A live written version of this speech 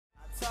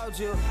told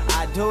you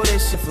I do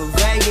this shit for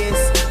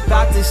Vegas.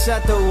 About to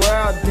shut the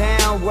world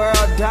down.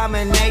 World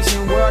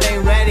domination. World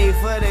ain't ready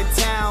for the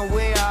town.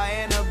 We are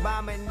an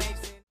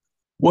abomination.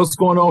 What's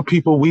going on,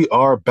 people? We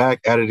are back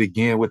at it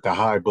again with the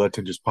High Blood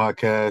Tenders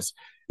podcast.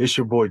 It's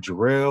your boy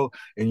Jarrell,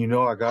 and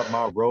I got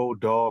my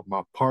road dog,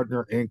 my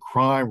partner in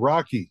crime,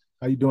 Rocky.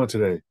 How you doing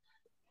today?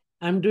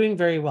 I'm doing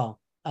very well.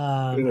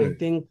 I Good.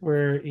 think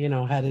we're,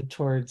 headed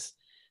towards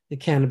the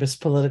cannabis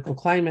political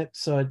climate.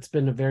 So it's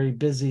been a very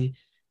busy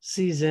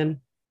season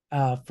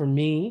for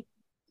me.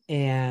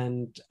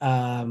 And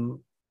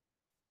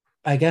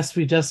I guess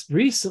we just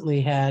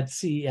recently had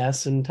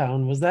CES in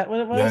town. Was that what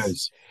it was?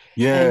 Yes.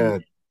 Yeah.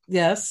 And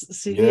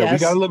yes, Yeah. We got a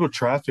CES. little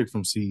traffic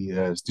from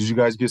CES. Did you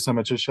guys get some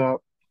at your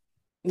shop?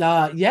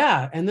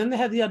 Yeah. And then they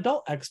had the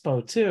adult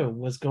expo too,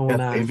 was going Yes,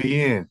 on.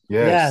 AVN. Yes.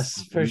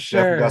 Yes, for We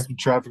definitely got sure. some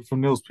traffic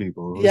from those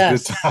people. It was good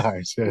Yes.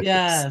 times. Yes.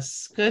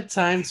 Yes. Good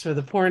times for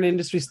the porn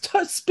industry.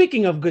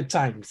 Speaking of good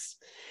times,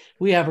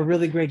 we have a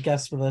really great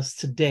guest with us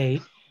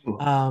today.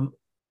 Um,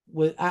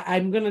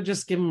 I'm going to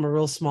just give him a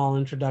real small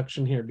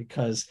introduction here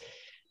because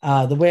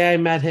the way I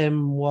met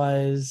him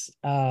was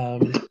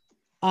on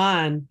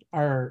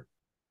our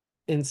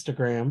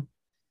Instagram,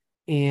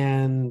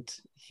 and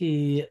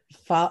we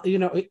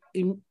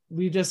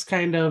just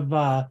kind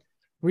of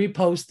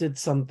reposted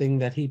something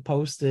that he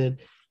posted,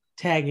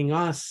 tagging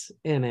us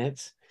in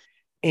it,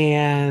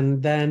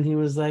 and then he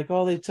was like,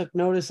 "Oh, they took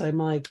notice." I'm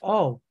like,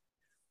 "Oh,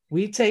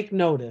 we take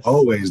notice."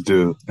 Always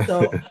do.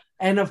 So,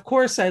 and of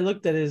course, I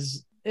looked at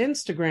his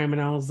Instagram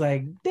and I was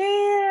like,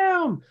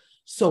 "Damn!"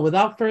 So,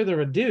 without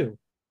further ado,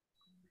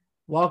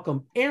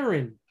 welcome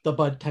Aaron, the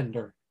bud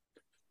tender.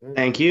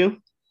 Thank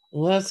you.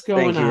 What's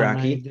going Thank you, on, my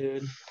Rocky.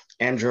 dude?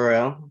 And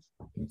Jarrell.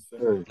 Yes,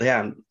 sir. Yeah,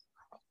 I'm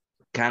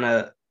kind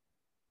of,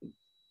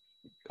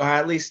 or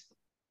at least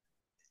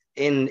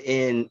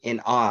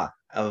in awe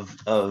of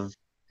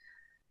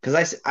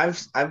because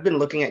I've been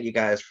looking at you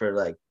guys for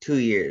like 2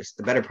 years,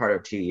 the better part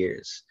of 2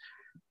 years,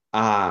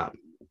 um,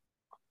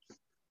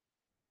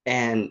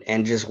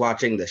 and just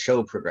watching the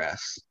show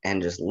progress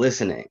and just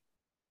listening,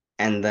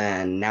 and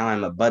then now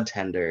I'm a bud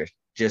tender,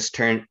 just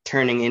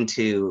turning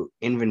into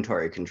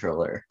inventory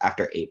controller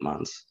after 8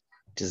 months.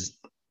 Just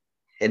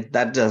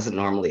that doesn't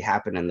normally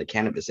happen in the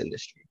cannabis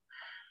industry.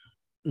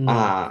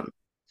 No.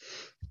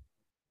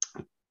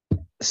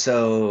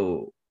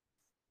 So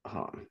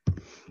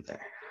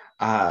there.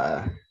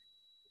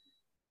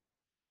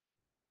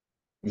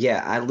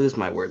 Yeah, I lose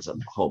my words a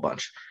whole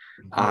bunch.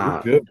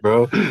 Oh, you're good,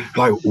 bro.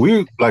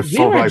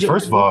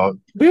 First of all,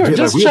 we were yeah,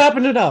 just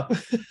chopping it up.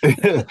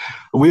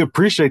 we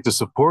appreciate the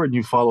support and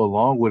you follow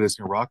along with us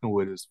and rocking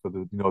with us for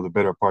the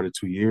better part of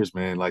 2 years,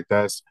 man. Like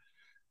that's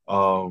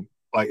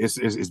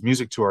it's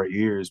music to our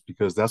ears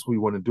because that's what we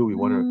want to do. We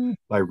want to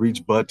like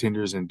reach bud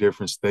tenders in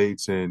different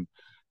states and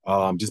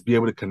just be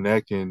able to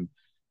connect and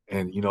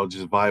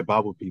just vibe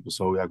out with people.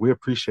 So like we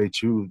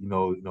appreciate you,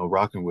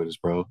 rocking with us,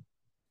 bro.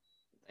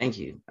 Thank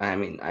you. I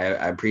mean, I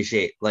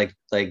appreciate like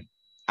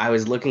I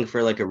was looking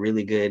for like a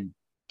really good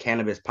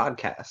cannabis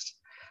podcast,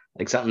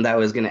 like something that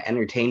was going to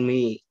entertain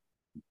me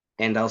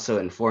and also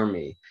inform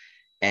me.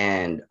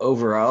 And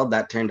overall,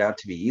 that turned out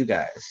to be you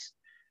guys.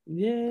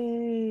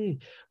 Yay!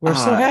 We're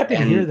so happy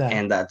to hear that.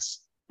 And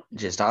that's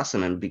just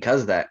awesome. And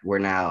because of that, we're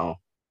now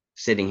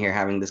sitting here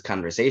having this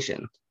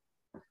conversation.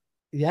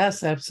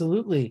 Yes,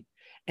 absolutely.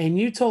 And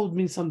you told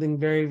me something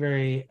very,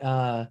 very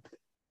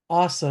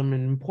awesome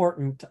and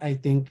important, I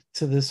think,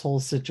 to this whole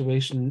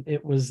situation.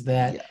 It was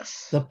that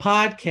the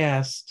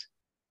podcast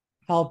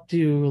helped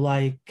you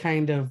like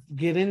kind of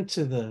get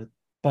into the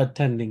bud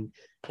tending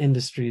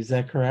industry. Is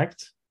that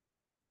correct?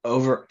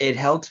 It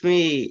helped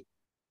me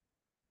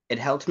it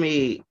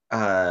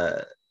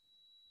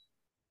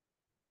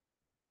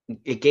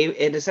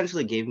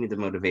essentially gave me the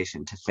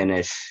motivation to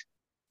finish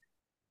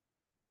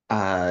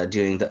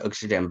doing the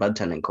Oaksterdam bud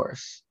tending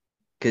course,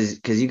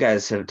 because you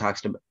guys have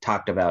talked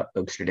about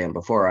Oaksterdam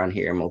before on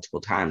here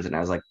multiple times, and I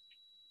was like,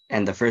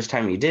 and the first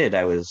time you did,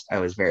 I was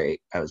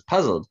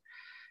puzzled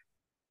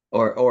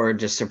or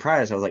just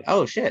surprised. I was like,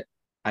 oh shit,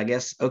 I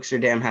guess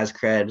Oaksterdam has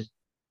cred,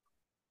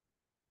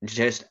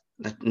 just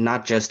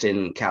not just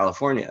in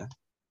California.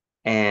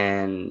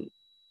 And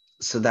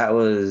so that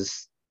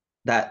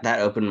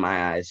opened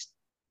my eyes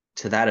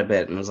to that a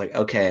bit, and I was like,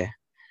 okay,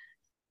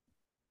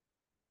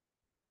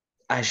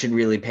 I should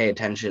really pay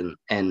attention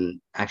and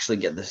actually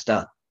get this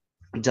stuff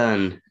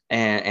done.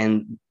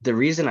 And the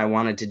reason I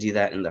wanted to do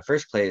that in the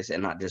first place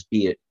and not just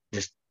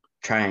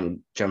try and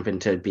jump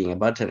into being a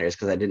bud tender is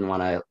because I didn't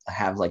want to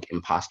have like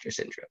imposter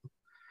syndrome.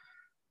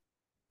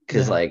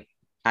 Because like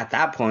at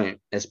that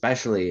point,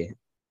 especially,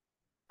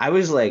 I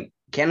was like,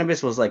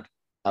 cannabis was like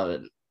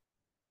an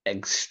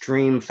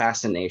extreme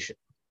fascination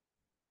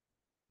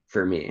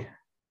for me.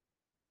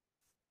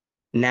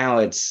 Now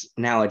it's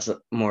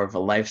more of a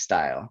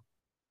lifestyle,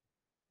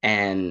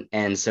 and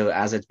so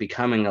as it's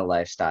becoming a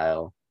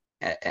lifestyle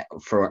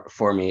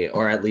for me,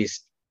 or at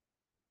least,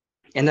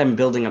 and I'm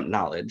building up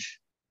knowledge,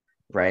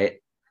 right?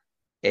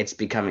 It's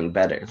becoming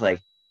better. Like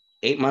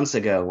 8 months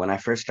ago, when I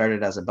first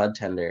started as a bud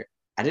tender,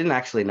 I didn't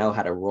actually know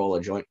how to roll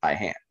a joint by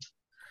hand.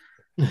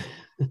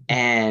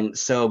 And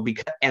so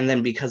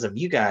because of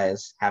you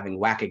guys having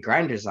Whack-It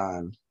grinders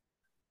on,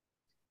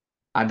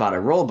 I bought a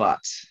Rollbot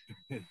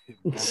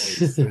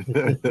Nice.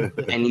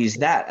 and used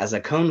that as a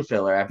cone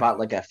filler. I bought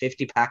like a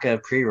 50 pack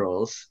of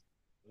pre-rolls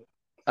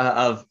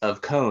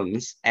of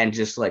cones and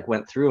just like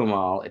went through them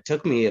all. It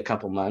took me a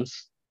couple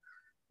months,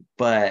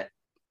 but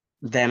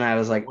then I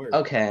was like,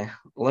 okay,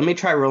 let me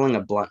try rolling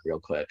a blunt real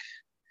quick.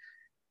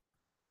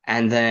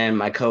 And then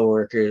my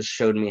coworkers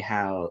showed me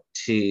how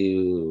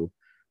to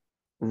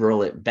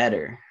roll it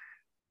better.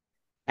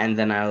 And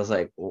then I was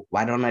like, well,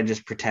 why don't I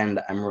just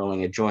pretend I'm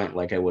rolling a joint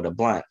like I would a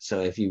blunt?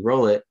 So if you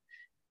roll it,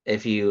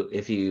 if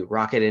you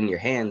rock it in your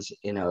hands,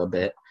 a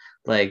bit,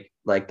 like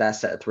that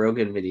Seth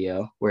Rogen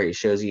video where he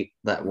shows you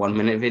that 1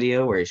 minute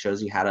video where he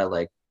shows you how to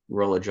like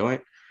roll a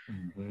joint.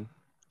 Mm-hmm.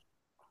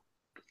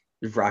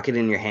 Rock it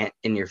in your hand,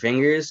 in your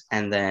fingers,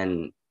 and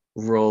then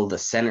roll the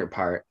center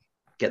part,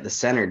 get the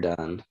center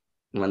done.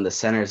 When the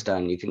center's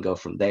done, you can go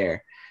from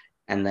there.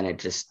 And then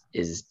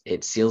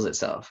it seals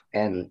itself.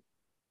 And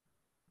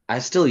I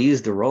still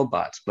use the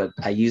Rollbots, but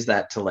I use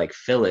that to like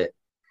fill it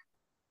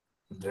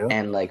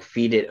and like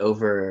feed it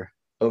over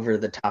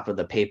the top of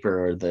the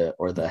paper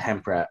or the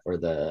hemp wrap or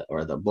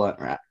the blunt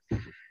wrap.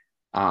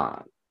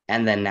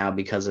 And then now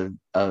because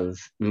of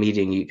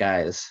meeting you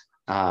guys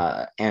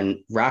and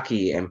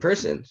Rocky in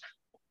person,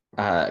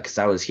 because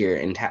I was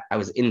here I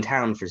was in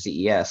town for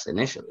CES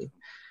initially,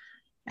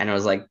 and I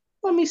was like,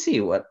 let me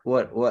see what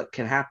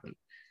can happen.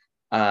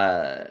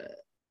 We'll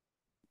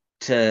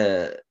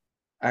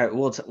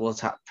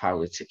talk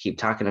probably to keep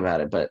talking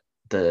about it, but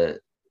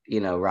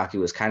Rocky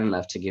was kind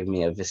enough to give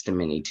me a Vista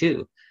Mini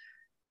 2,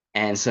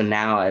 and so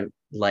now I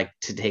like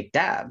to take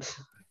dabs.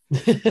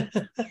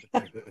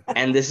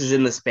 And this is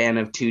in the span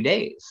of 2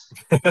 days.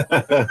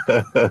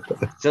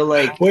 So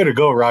like, way to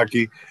go,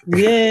 Rocky!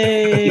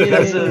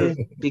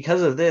 Yay!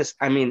 because of this,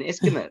 I mean,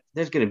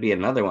 there's gonna be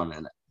another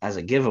one as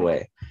a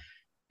giveaway,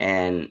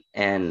 and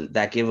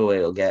that giveaway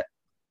will get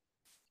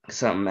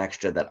something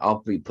extra that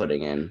I'll be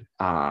putting in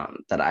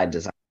that I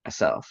designed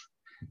myself.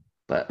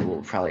 But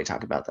we'll probably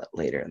talk about that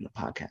later in the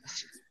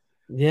podcast.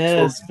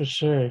 Yes, for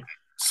sure.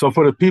 So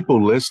for the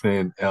people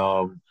listening,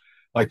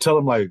 like tell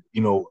them like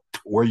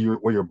where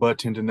you're butt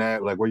tending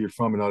at, like where you're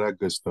from and all that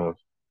good stuff.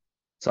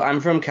 So I'm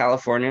from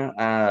California,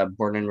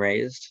 born and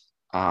raised.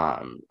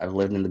 I've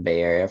lived in the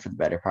Bay Area for the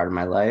better part of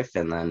my life,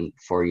 and then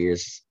 4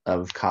 years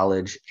of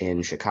college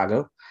in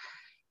Chicago.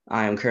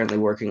 I am currently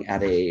working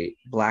at a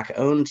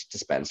Black-owned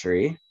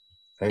dispensary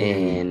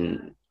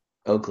in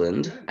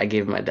Oakland. I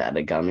gave my dad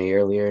a gummy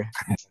earlier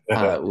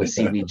with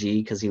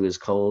CBG because he was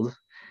cold,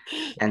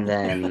 and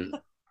then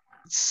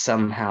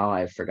somehow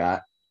I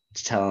forgot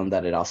to tell him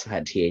that it also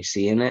had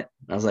THC in it.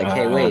 I was like,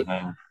 hey, wait,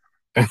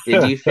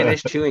 did you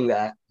finish chewing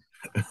that?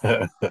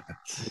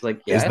 He's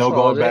like, yeah, there's no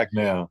going back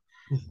now.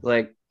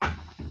 Like,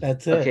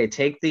 that's it. Okay,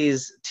 take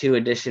these 2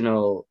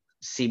 additional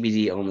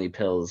CBD only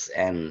pills,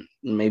 and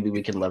maybe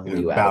we can level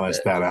you out. Balance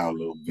that out a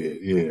little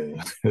bit,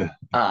 yeah.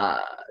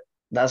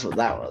 That's what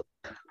that was.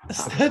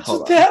 That's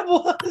what that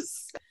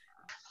was.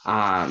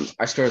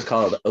 Our store is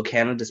called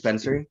Ocana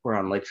Dispensary. We're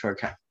on Lakeshore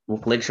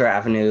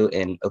Avenue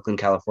in Oakland,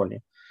 California.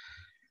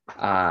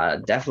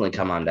 Definitely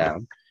come on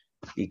down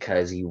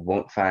because you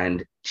won't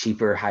find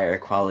cheaper, higher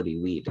quality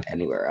weed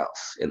anywhere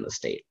else in the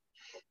state.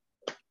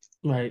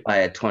 Right. By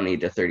a 20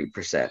 to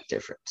 30%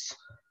 difference.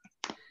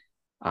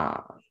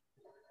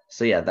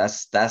 So yeah,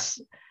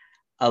 that's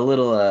a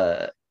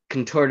little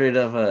contorted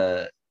of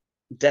a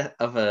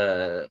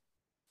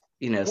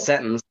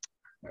sentence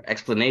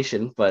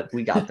explanation, but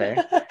we got there.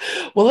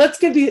 Well, let's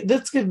give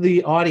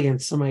the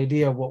audience some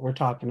idea of what we're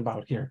talking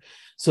about here.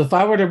 So if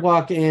I were to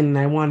walk in and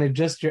I wanted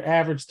just your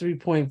average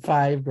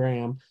 3.5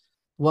 gram,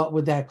 what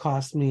would that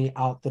cost me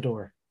out the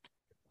door?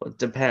 Well, it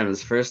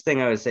depends. First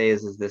thing I would say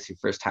is this your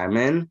first time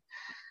in?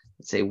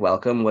 I'd say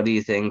welcome. What do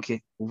you think?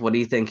 What do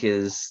you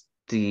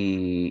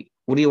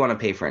want to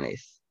pay for an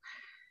eighth?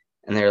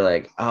 And they're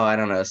like, oh, I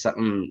don't know,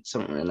 something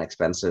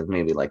inexpensive,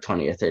 maybe like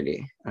 20 or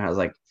 30. And I was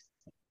like,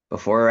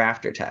 before or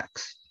after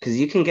tax? Because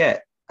you can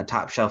get a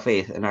top shelf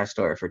eighth in our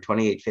store for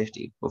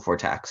 $28.50 before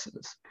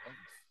taxes.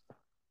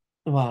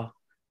 Wow.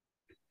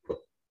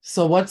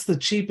 So what's the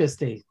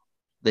cheapest eighth?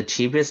 The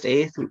cheapest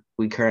eighth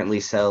we currently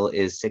sell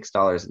is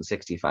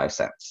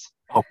 $6.65.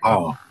 Oh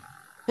wow.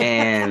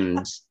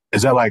 And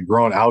is that like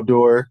grown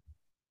outdoor?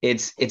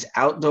 It's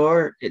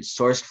outdoor, it's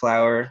sourced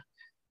flower,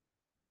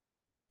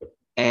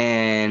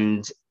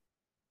 and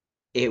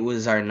it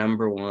was our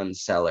number one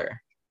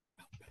seller.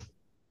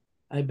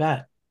 I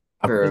bet.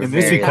 In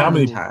this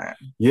economy,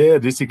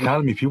 this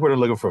economy, people are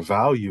looking for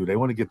value. They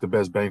want to get the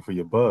best bang for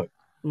your buck.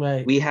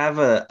 Right. We have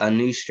a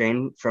new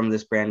strain from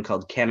this brand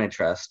called Canna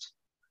Trust.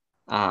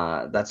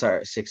 That's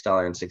our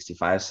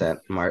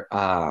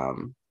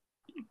 $6.65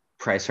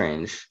 price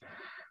range.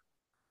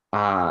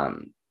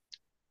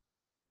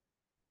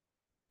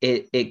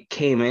 It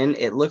came in.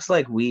 It looks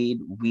like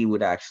weed we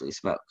would actually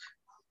smoke.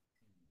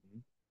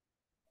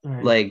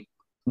 Right. Like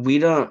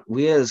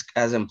we as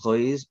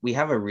employees, we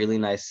have a really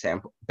nice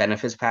sample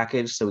benefits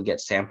package. So we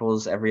get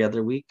samples every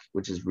other week,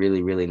 which is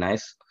really, really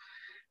nice.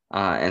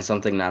 And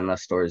something not enough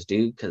stores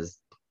do, because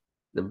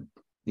the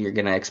you're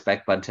gonna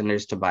expect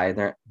budtenders to buy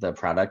the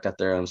product at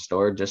their own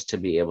store just to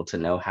be able to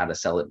know how to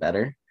sell it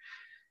better.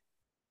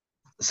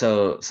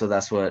 So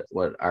that's what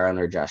our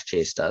owner Josh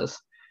Chase does.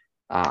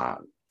 Um,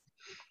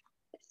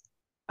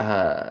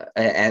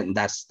 and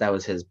that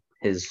was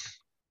his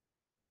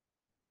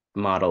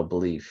model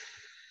belief.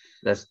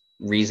 That's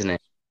reasoning.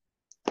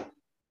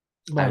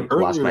 Right. I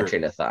lost my Earlier,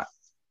 train of thought.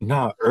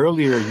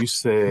 earlier you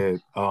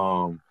said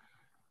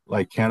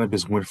like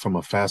cannabis went from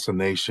a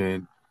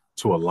fascination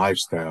to a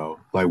lifestyle.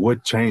 Like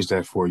what changed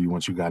that for you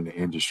once you got in the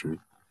industry?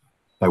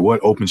 Like what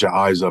opened your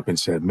eyes up and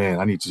said, "Man,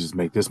 I need to just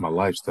make this my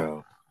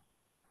lifestyle."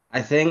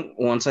 I think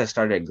once I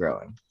started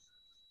growing,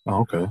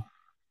 Oh, okay.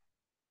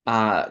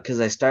 because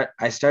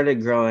I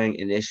started growing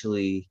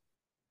initially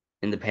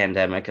in the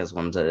pandemic, as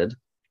one did,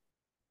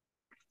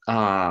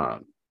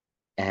 um,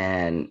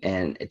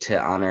 and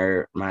to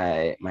honor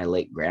my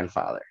late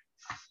grandfather.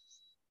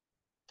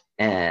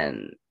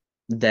 And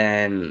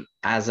then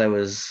as I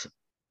was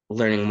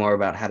learning more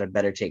about how to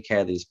better take care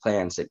of these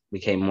plants, it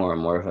became more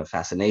and more of a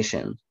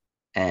fascination.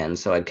 And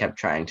so I kept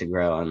trying to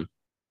grow, and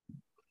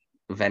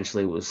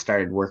eventually was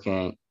started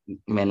working,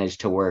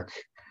 managed to work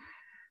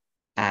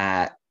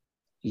at,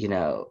 you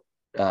know,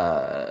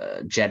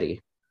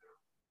 Jetty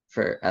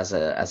for as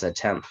a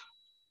temp.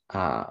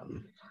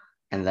 Um,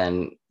 and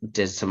then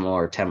did some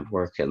more temp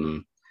work,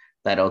 and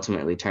that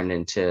ultimately turned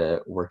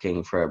into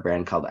working for a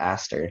brand called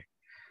Aster.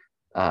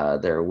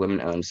 They're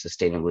women-owned,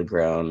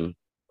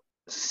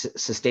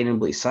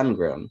 sustainably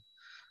sun-grown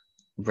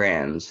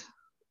brands,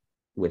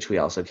 which we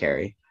also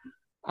carry.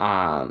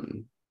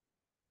 Um,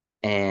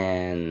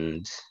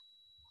 and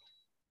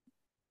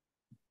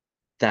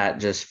that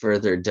just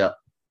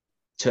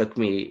took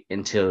me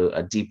into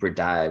a deeper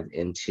dive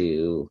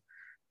into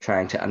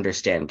trying to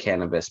understand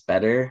cannabis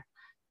better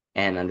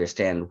and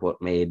understand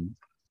what made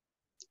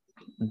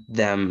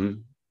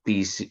them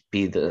be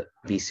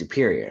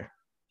superior.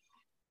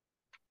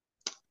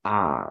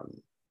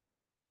 Um,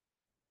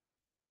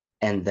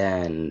 and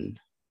then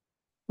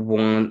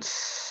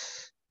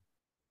once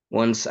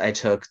I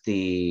took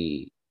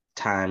the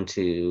time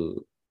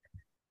to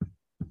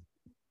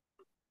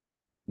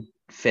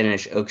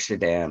finish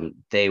Oaksterdam,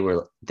 they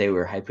were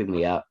hyping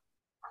me up.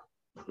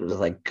 It was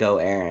like, go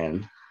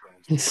Aaron.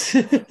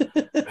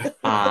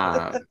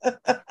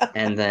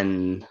 And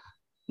then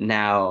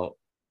now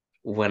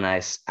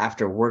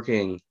after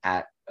working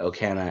at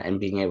Okana and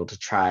being able to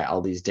try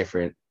all these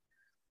different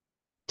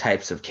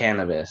types of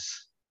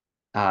cannabis,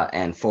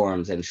 and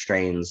forms and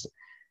strains,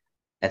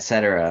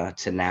 etc.,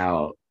 to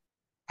now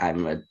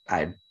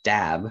I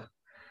dab.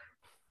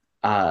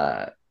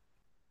 Uh,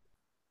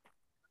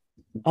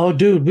 Oh,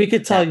 dude, we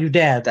could tell that you,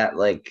 Dad. that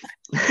like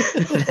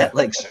that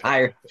like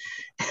fire.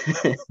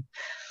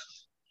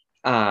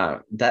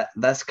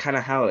 That's kind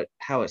of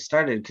how it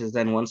started, because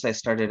then once I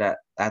started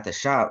at the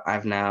shop,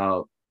 I've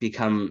now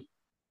become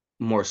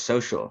more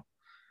social.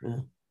 Yeah.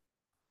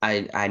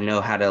 I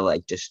know how to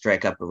like just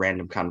strike up a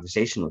random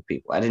conversation with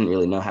people. I didn't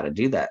really know how to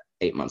do that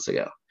 8 months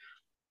ago.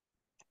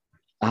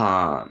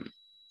 Um,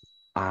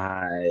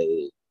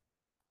 I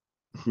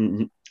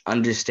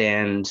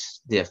understand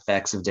the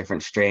effects of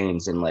different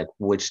strains and like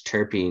which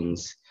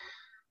terpenes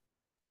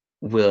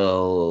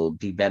will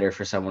be better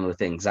for someone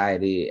with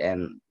anxiety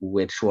and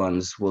which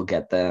ones will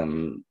get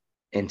them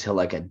into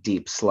like a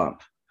deep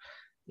slump.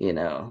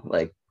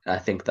 Like I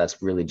think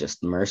that's really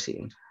just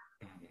mercy.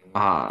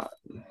 Uh,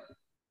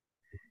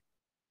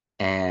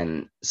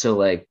 and so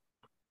like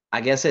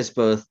I guess it's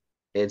both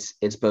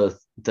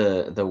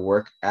the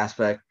work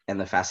aspect and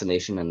the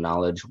fascination and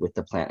knowledge with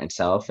the plant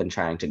itself and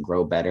trying to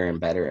grow better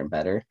and better and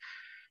better,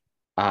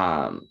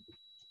 um,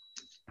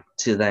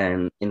 to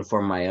then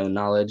inform my own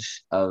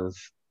knowledge of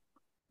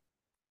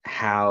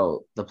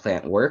how the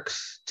plant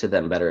works to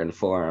then better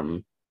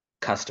inform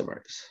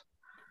customers.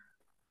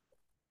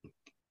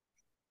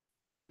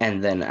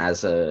 And then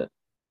as a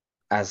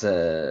as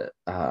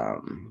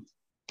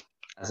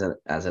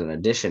an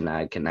addition,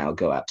 I can now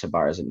go out to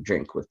bars and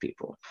drink with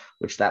people,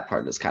 which that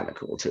part is kind of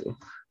cool too.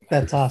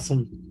 That's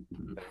awesome.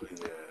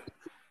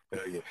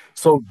 Yeah.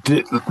 So,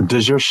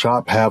 does your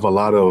shop have a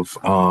lot of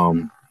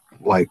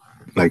like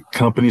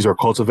companies or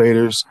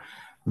cultivators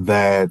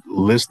that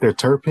list their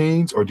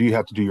terpenes, or do you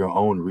have to do your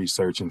own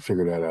research and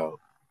figure that out?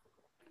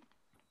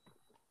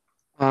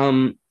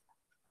 Um,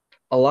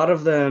 a lot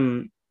of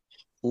them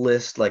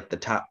list like the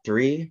top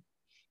three.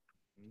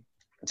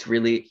 It's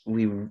really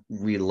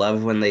we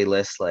love when they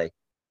list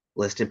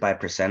it by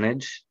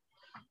percentage.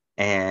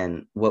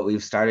 And what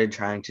we've started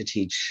trying to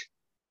teach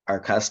our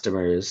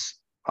customers,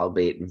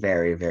 albeit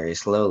very, very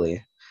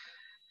slowly,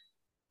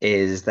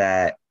 is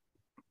that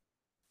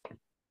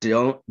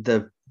don't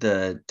the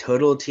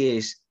total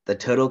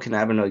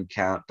cannabinoid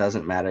count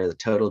doesn't matter. The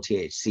total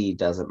THC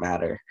doesn't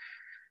matter.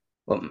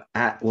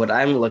 What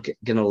I'm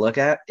gonna look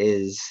at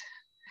is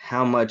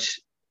how much.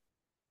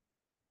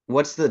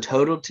 What's the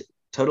total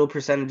total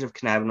percentage of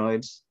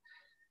cannabinoids,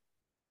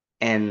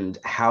 and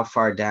how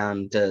far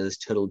down does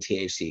total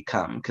THC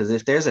come? Because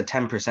if there's a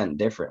 10%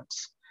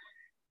 difference,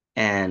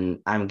 and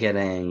I'm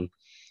getting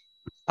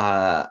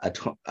a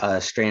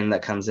strain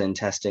that comes in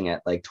testing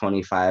at like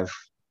 25%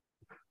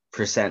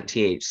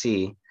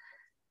 THC,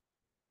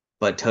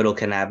 but total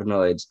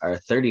cannabinoids are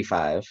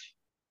 35,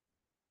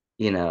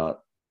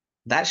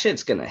 that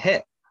shit's gonna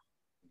hit.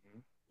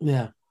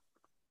 Yeah.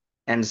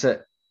 And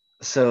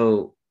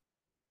so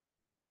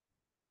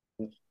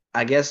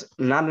I guess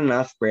not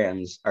enough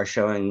brands are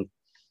showing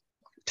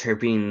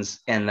terpenes,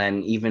 and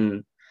then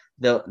even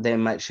though they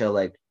might show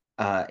like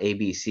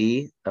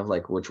ABC of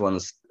like which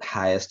one's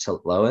highest to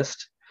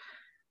lowest,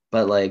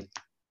 but like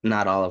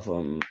not all of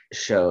them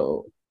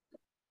show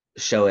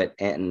it,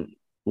 and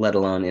let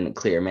alone in a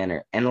clear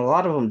manner. And a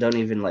lot of them don't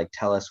even like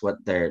tell us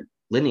what their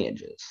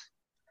lineage is.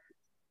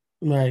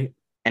 Right.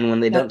 And when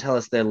they don't tell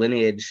us their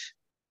lineage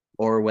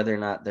or whether or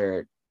not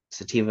they're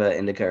sativa,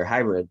 indica, or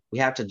hybrid, we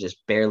have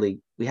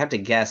to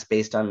guess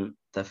based on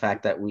the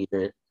fact that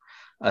we're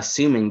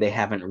assuming they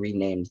haven't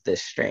renamed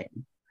this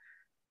strain.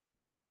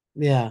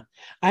 Yeah.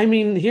 I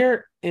mean,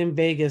 here in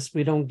Vegas,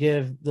 we don't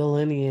give the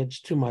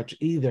lineage too much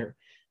either.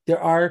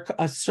 There are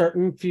a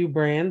certain few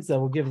brands that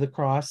will give the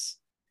crosses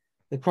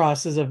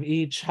of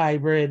each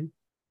hybrid,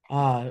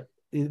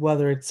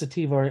 whether it's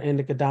sativa or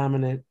indica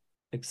dominant,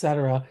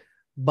 etc.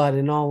 But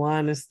in all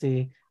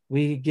honesty,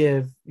 we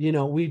do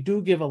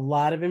give a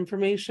lot of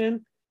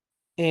information,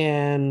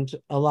 and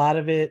a lot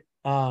of it,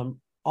 all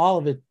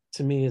of it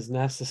to me is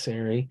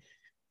necessary.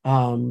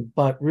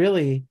 But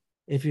really,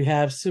 if you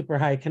have super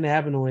high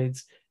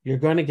cannabinoids, you're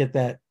going to get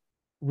that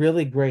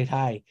really great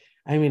high.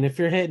 I mean, if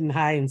you're hitting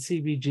high in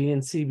CBG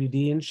and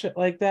CBD and shit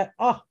like that,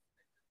 oh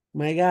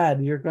my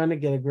God, you're going to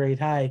get a great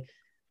high.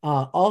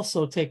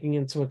 Also taking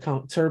into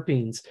account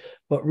terpenes.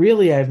 But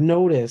really, I've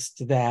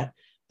noticed that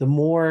the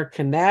more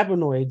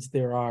cannabinoids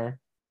there are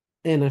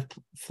in a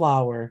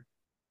flower,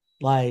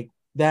 like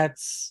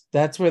that's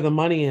where the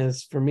money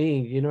is for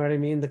me. You know what I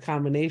mean? The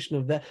combination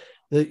of that,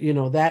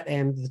 that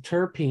and the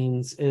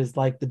terpenes is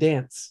like the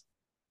dance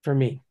for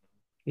me.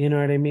 You know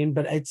what I mean?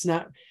 But it's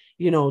not,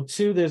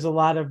 too, there's a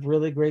lot of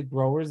really great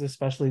growers,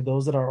 especially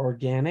those that are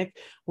organic,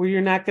 where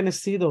you're not going to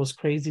see those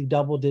crazy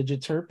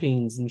double-digit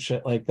terpenes and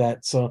shit like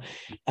that. So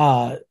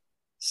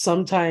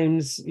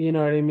sometimes, you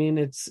know what I mean?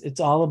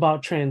 It's all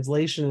about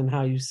translation and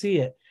how you see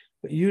it.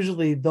 But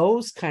usually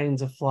those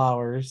kinds of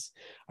flowers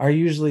are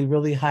usually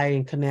really high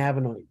in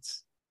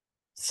cannabinoids.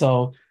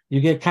 So you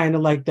get kind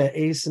of like the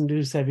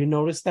ace-induced. Have you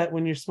noticed that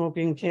when you're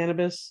smoking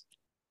cannabis?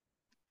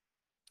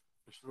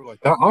 Like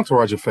that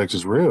entourage effect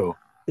is real.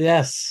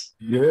 Yes.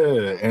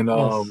 Yeah, and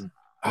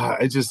Yes.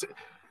 it just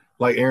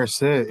like Aaron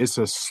said, it's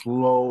a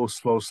slow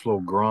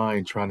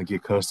grind trying to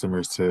get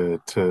customers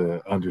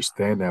to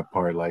understand that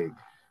part. Like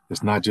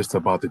it's not just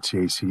about the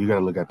THC. You got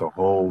to look at the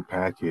whole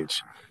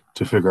package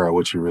to figure out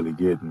what you're really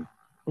getting.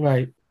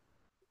 Right.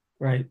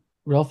 Right.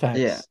 Real Yeah.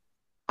 facts.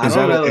 I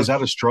don't know Is if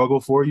that a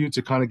struggle for you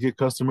to kind of get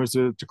customers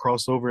to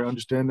cross over and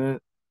understand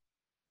that?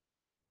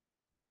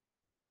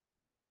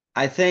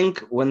 I think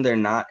when they're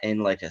not in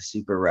like a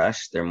super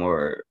rush, they're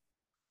more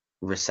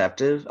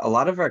receptive. A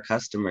lot of our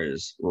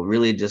customers will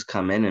really just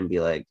come in and be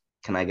like,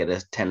 "Can I get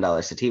a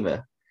 $10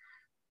 sativa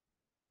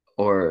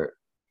or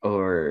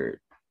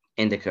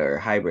indica or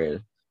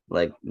hybrid?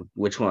 Like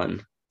which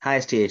one?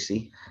 Highest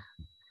THC."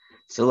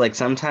 So like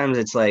sometimes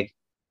it's like,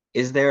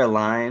 is there a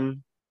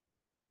line,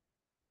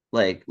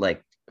 like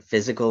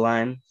physical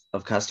line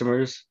of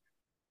customers?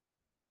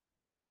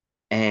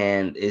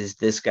 And is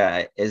this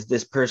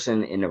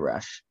person in a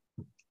rush?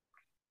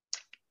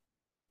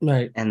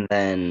 Right. And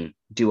then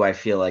do I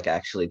feel like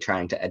actually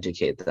trying to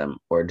educate them,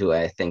 or do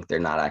I think they're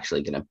not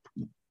actually going to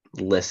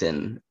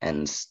listen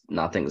and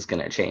nothing's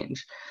going to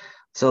change?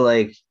 So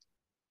like,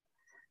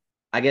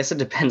 I guess it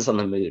depends on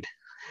the mood.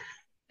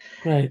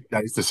 Right.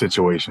 That's the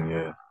situation.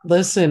 Yeah.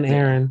 Listen,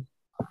 Aaron,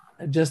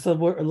 just a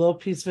little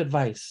piece of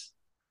advice.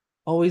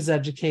 Always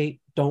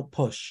educate, don't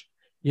push.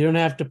 You don't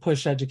have to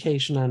push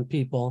education on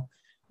people.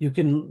 You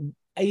can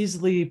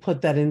easily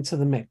put that into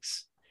the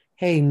mix.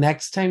 Hey,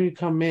 next time you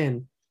come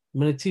in, I'm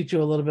going to teach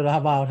you a little bit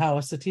about how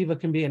a sativa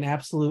can be an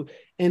absolute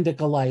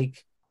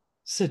indica-like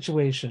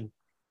situation.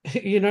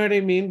 You know what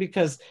I mean?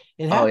 Because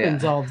it Oh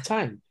happens yeah. all the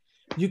time.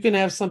 You can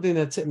have something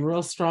that's sitting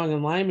real strong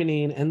in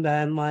limonene, and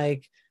then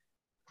like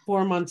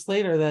 4 months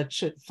later, that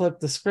shit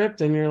flipped the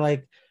script, and you're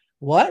like,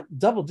 what?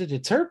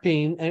 Double-digit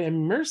terpene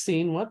and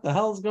myrcene? What the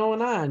hell's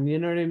going on? You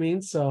know what I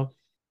mean? So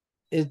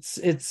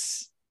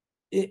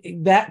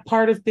that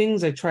part of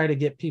things, I try to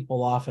get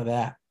people off of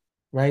that,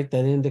 right?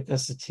 That indica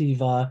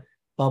sativa,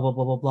 blah, blah,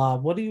 blah, blah, blah.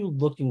 What are you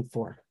looking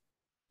for?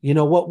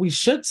 What we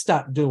should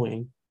stop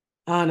doing,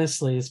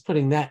 honestly, is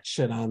putting that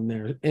shit on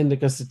there.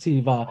 Indica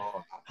sativa,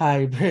 Oh,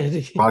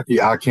 hybrid.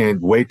 Rocky, I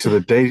can't wait to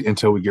the day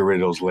until we get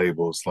rid of those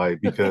labels,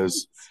 like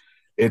because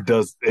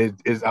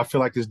I feel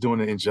like it's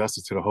doing an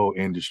injustice to the whole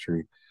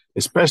industry,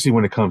 especially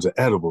when it comes to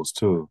edibles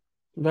too.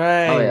 Oh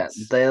Right.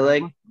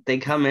 yeah. They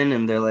come in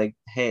and they're like,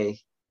 "Hey,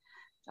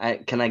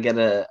 can I get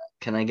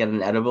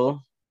an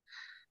edible?"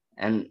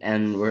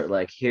 and we're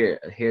like,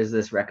 here's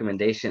this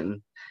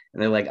recommendation,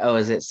 and they're like, oh,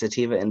 is it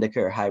sativa, indica,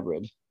 or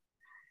hybrid?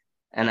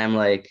 And I'm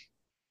like,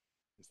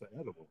 It's the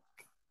edible.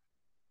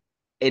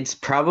 it's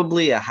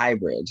probably a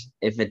hybrid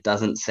if it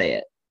doesn't say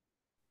it.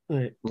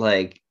 Right.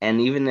 Like,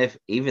 and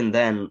even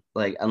then,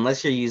 like,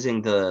 unless you're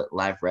using the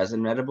live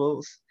resin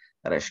edibles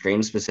that are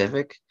strain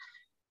specific,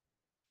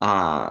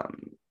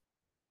 um,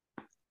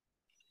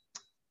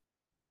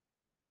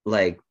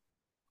 like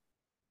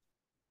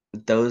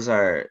those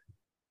are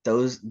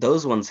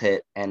those ones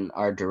hit and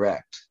are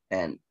direct,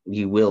 and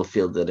you will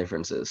feel the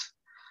differences.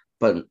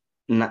 But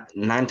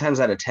nine times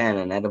out of ten,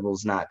 an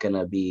edible's not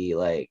gonna be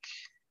like,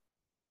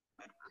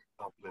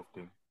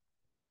 Uplifting.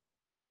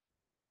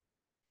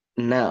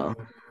 no.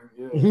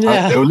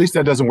 Yeah. At least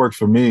that doesn't work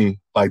for me.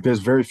 Like, there's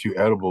very few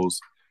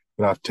edibles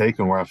that I've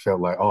taken where I felt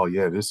like, oh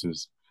yeah,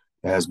 it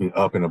has me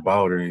up and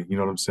about, or you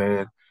know what I'm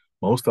saying?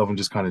 Most of them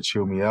just kind of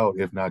chill me out,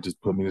 if not just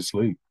put me to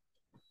sleep.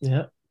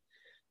 Yeah.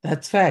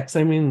 That's facts.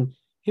 I mean,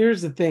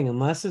 here's the thing: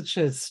 unless it's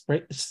just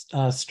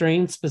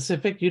strain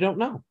specific, you don't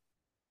know.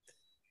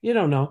 You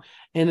don't know.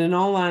 And in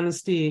all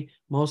honesty,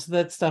 most of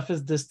that stuff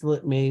is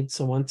distillate made.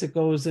 So once it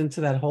goes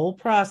into that whole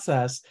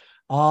process,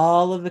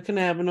 all of the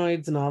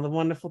cannabinoids and all the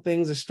wonderful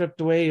things are stripped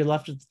away. You're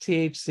left with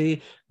the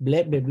THC,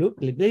 blah, blah, blah,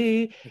 blah,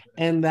 blah.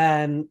 And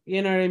then,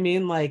 you know what I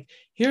mean? Like,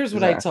 here's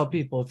what I tell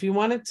people. If you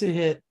want it to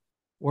hit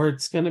where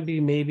it's going to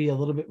be maybe a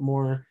little bit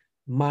more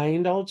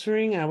mind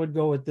altering, I would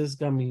go with this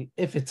gummy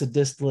if it's a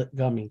distillate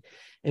gummy.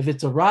 If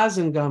it's a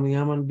rosin gummy,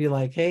 I'm going to be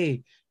like,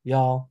 hey,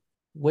 y'all,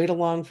 wait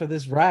along for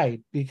this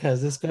ride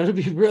because it's going to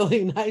be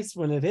really nice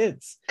when it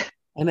hits.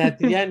 And at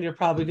the end, you're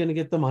probably going to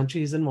get the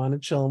munchies and want to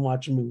chill and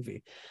watch a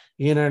movie.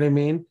 You know what I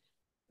mean?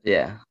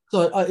 Yeah.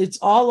 So it's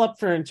all up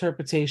for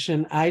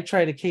interpretation. I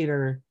try to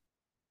cater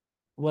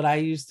what I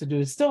used to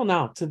do, still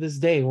now to this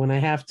day, when I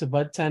have to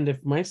bud tend.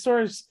 If my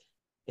store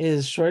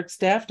is short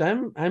staffed,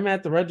 I'm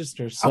at the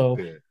register. So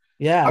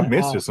yeah, I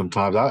miss it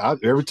sometimes.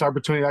 Every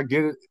opportunity I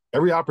get it,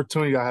 every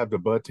opportunity I have to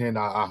bud tend,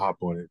 I hop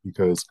on it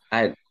because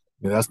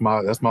that's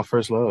my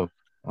first love.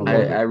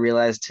 I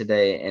realized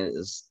today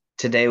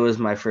was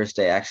my first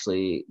day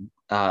actually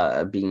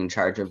being in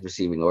charge of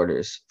receiving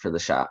orders for the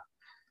shop.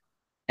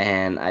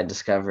 And I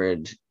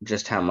discovered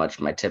just how much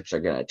my tips are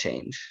gonna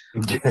change.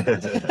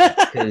 Because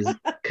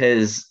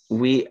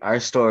our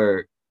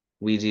store,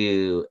 we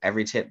do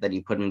every tip that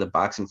you put in the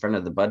box in front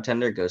of the bud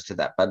tender goes to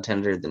that bud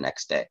tender the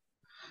next day.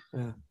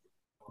 Yeah.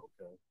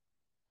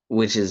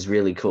 Which is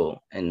really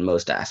cool in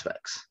most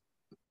aspects.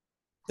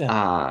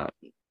 Yeah.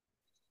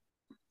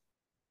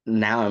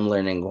 Now I'm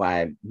learning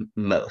why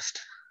most,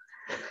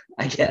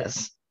 I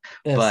guess.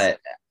 Yes. But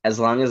as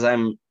long as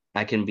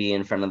I can be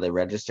in front of the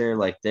register,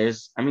 like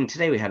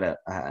today we had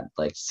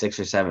like 6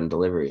 or 7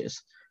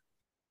 deliveries.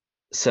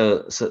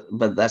 So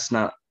but that's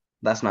not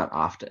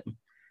often.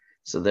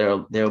 So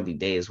there'll be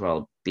days where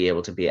I'll be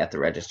able to be at the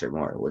register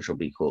more, which will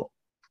be cool.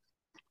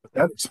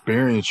 That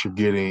experience you're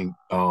getting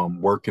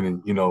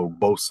working in,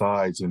 both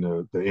sides in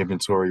the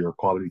inventory or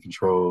quality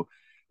control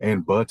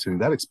and button,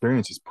 that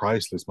experience is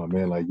priceless, my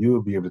man. Like,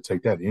 you'll be able to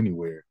take that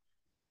anywhere.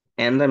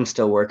 And I'm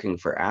still working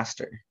for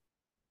Aster.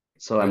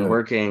 So I'm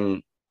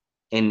working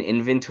in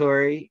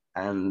inventory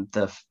and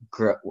the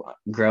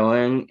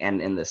growing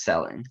and in the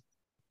selling.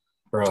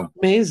 Bro.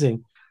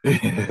 Amazing.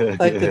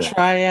 Like the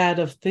triad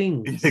of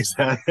things.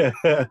 Exactly.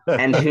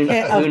 And who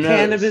knows?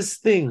 Cannabis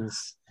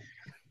things.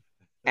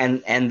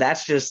 And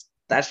that's just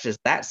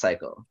that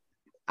cycle.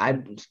 I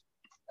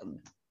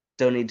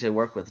don't need to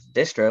work with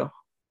distro,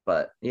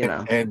 but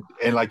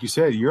and like you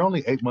said, you're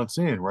only 8 months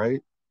in,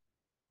 right?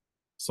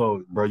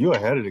 So, bro, you're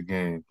ahead of the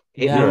game.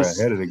 You're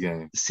ahead of the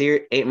game.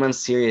 8 months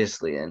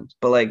seriously in,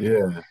 but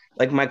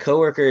like my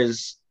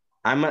coworkers,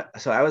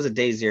 I was a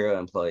day zero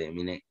employee,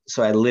 meaning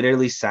so I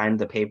literally signed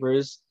the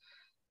papers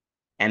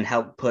and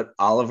helped put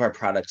all of our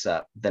products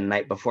up the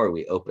night before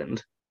we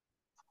opened.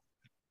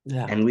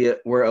 Yeah. And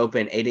we're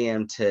open 8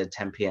 a.m. to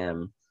 10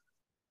 p.m.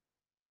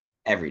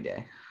 every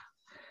day.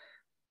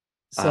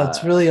 So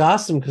it's really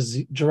awesome because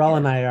Jarrell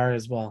and I are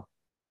as well.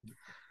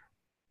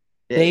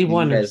 Yeah, Day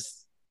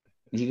oneers.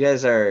 You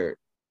guys are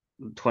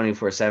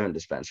 24/7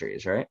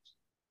 dispensaries, right?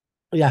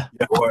 Yeah.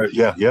 Yeah,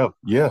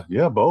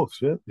 both.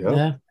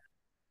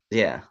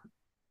 Yeah.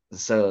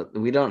 So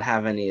we don't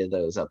have any of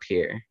those up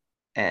here.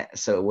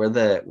 So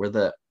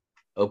we're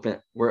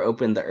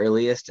open the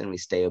earliest and we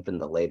stay open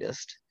the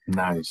latest.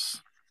 Nice.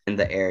 In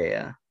the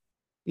area.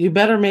 You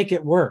better make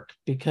it work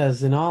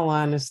because in all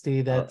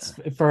honesty, that's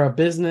for a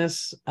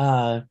business.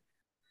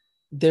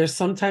 There's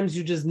sometimes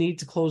you just need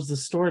to close the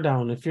store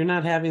down. If you're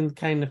not having the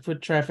kind of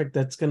foot traffic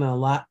that's going to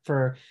allot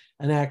for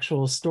an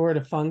actual store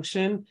to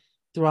function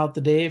throughout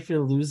the day, if you're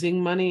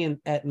losing money and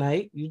at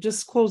night, you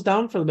just close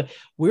down for a bit.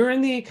 We're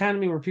in the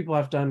economy where people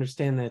have to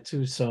understand that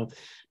too. So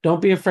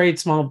don't be afraid,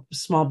 small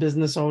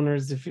business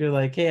owners, if you're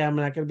like, hey, I'm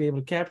not going to be able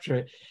to capture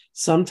it.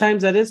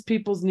 Sometimes that is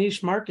people's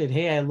niche market.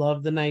 Hey, I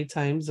love the night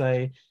times.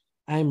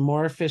 I'm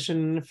more efficient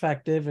and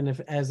effective. And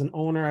if as an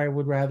owner, I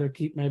would rather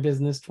keep my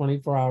business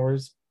 24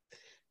 hours.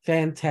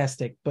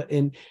 fantastic. But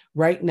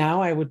right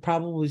now, I would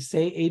probably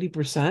say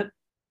 80%,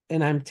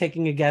 and I'm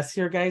taking a guess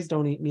here, guys.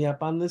 Don't eat me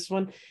up on this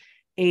one.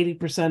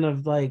 80%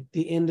 of like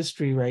the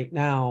industry right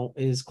now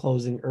is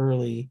closing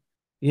early.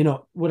 You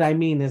know, what I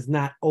mean is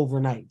not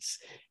overnights.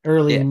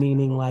 Early Yeah.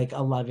 meaning like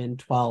 11,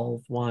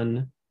 12,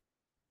 1.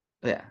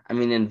 Yeah. I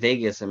mean, in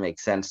Vegas, it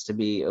makes sense to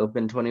be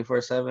open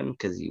 24/7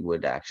 because you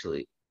would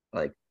actually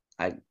like,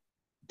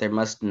 there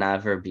must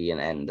never be an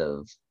end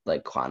of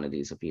like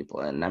quantities of people.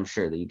 And I'm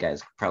sure that you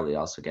guys probably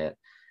also get,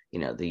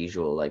 the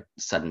usual like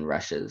sudden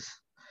rushes.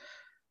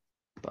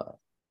 But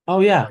Oh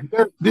yeah.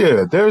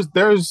 Yeah, there's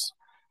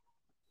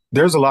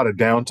a lot of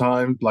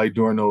downtime like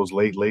during those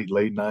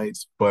late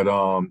nights,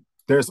 but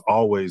there's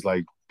always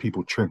like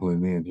people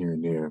trickling in here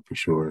and there for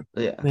sure.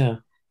 yeah. Yeah.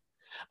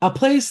 A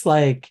place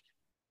like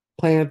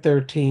Planet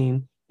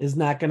 13 is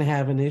not going to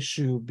have an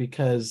issue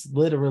because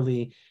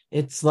literally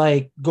it's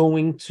like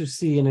going to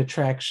see an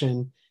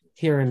attraction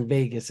here in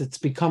Vegas. It's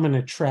become an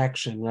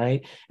attraction,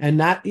 right? And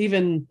not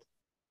even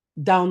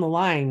down the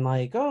line,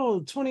 like,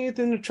 oh, 20th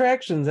in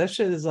attractions. That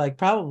shit is like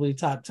probably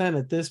top 10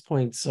 at this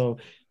point. So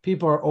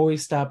people are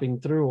always stopping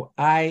through.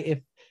 If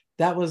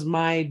that was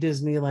my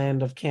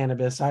Disneyland of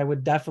cannabis, I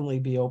would definitely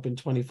be open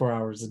 24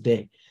 hours a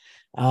day.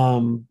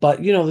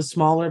 But the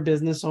smaller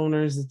business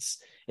owners,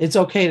 it's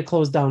okay to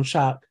close down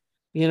shop.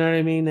 You know what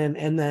I mean?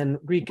 And then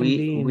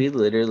reconvene. We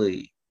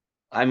literally,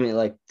 I mean,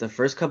 like the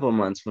first couple of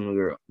months when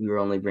we were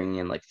only bringing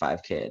in like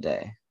 5K a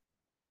day,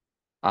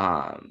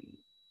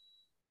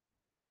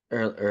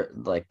 or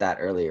like that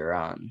earlier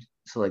on.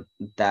 So like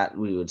that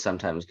we would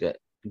sometimes get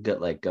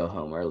like go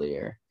home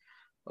earlier,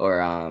 or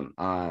on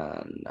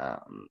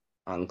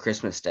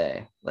Christmas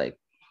Day, like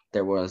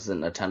there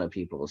wasn't a ton of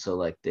people, so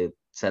like they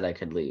said I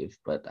could leave,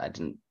 but I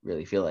didn't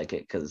really feel like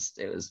it because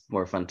it was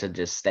more fun to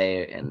just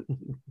stay and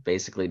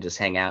basically just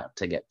hang out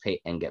to get paid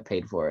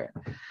for it.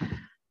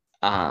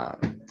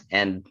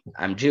 And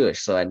I'm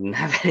Jewish, so I didn't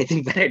have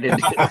anything better to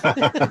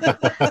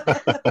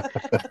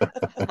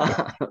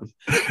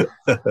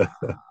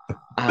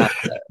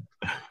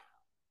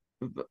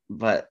do.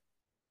 But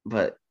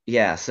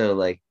yeah, so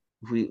like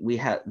we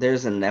have,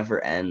 there's a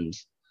never end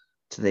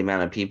to the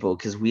amount of people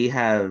because we're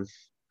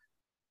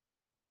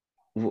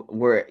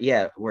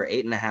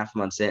 8.5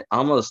 months in,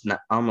 almost 9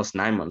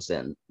 months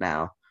in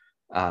now,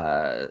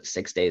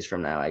 6 days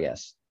from now, I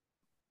guess.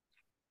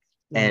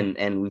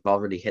 And we've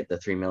already hit the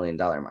 $3 million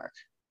mark.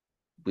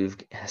 We've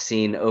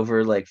seen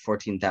over like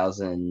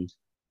 14,000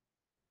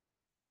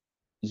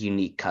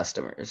 unique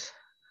customers.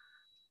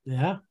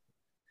 Yeah.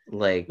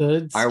 Like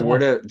Good our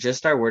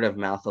stuff. word of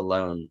mouth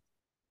alone,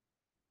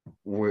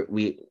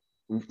 we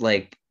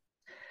like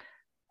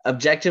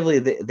objectively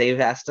they've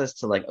asked us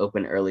to like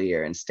open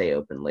earlier and stay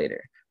open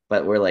later,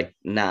 but we're like,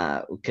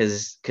 nah,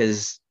 because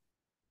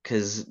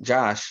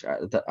Josh,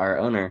 our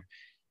owner,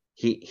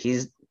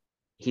 he's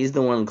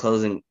the one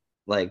closing,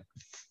 like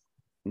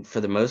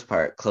for the most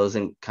part,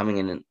 coming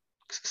in and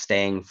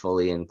staying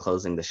fully and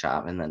closing the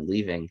shop and then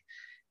leaving.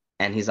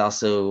 And he's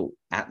also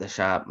at the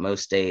shop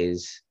most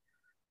days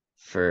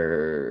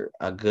for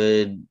a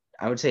good,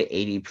 I would say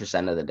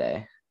 80% of the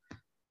day,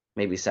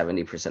 maybe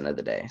 70% of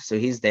the day. So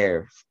he's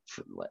there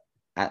for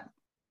a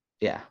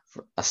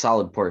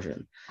solid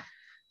portion.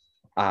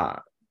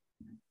 But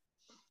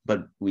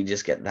we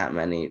just get that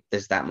many,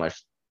 there's that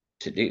much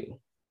to do.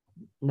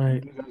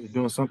 Right. You guys are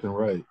doing something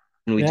right.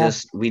 And we Yeah.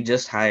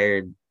 just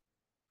hired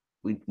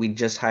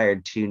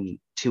two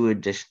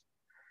addition,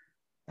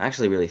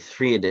 actually really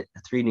three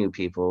new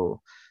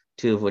people,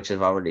 two of which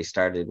have already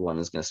started. One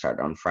is going to start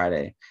on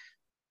Friday.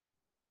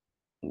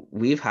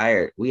 We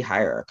hire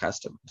our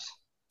customers.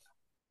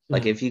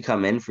 Like if you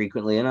come in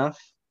frequently enough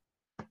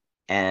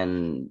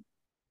and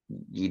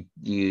you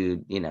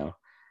know,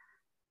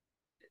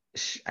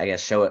 I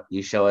guess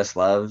you show us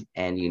love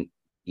and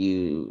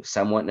you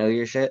somewhat know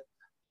your shit,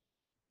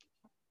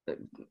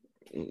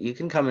 you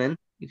can come in,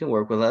 you can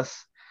work with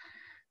us,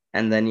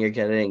 and then you're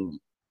getting,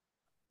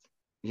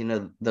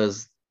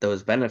 those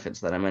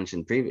benefits that I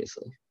mentioned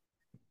previously.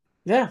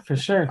 Yeah, for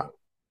sure.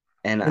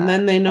 And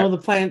then they know the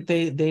plant,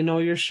 they know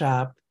your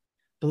shop.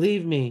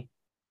 Believe me,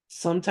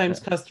 sometimes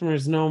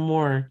customers know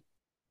more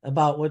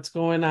about what's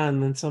going on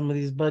than some of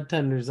these bud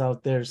tenders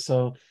out there.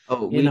 So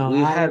we've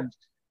had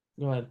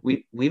go ahead.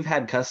 We've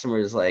had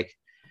customers like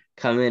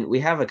come in.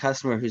 We have a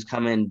customer who's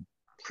come in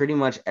pretty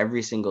much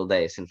every single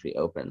day since we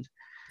opened.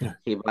 Yeah.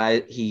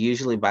 He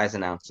usually buys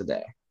an ounce a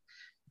day.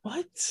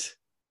 What?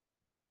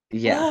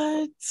 Yeah.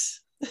 What?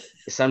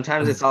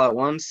 Sometimes it's all at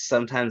once.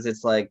 Sometimes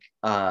it's like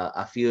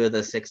a few of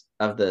the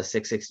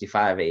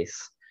 665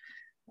 Ace,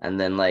 and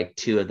then like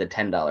two of the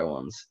 $10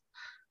 ones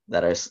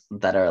that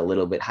are a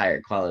little bit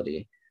higher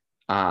quality.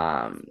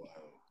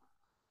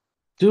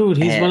 Dude,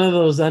 he's one of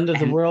those end of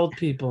the world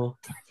people.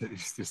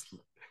 Just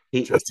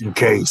in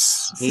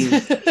case.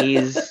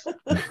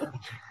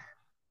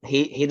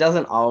 He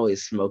doesn't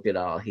always smoke it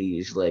all. He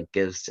usually like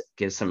gives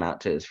some out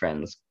to his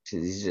friends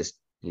because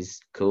he's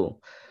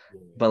cool.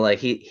 But like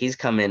he's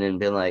come in and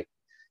been like,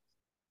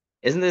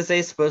 isn't this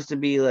Ace supposed to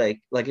be like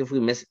if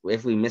we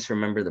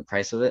misremember the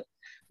price of it,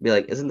 Be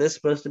like, isn't this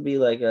supposed to be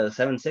like a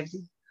 760?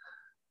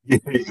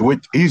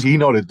 With he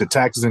know that the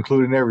taxes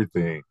included and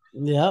everything.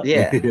 Yep,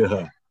 Yeah,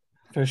 Yeah,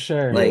 for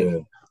sure. like yeah.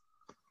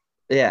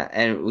 yeah,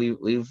 and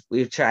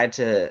we've tried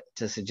to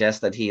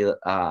suggest that he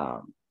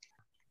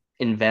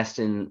invest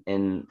in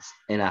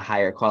a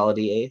higher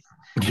quality eighth,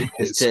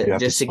 Yes, you have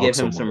to just to smoke give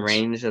so him some much.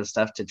 range of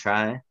stuff to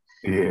try.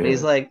 And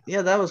he's Yeah. like,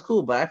 yeah, that was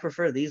cool, but I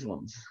prefer these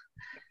ones.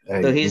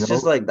 So Hey, he's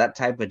just like that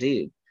type of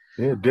dude.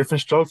 yeah,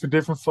 different stroke for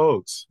different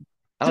folks.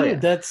 Oh Dude, yeah.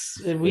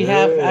 that's we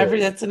have Yeah.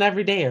 that's an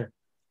everydayer.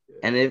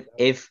 And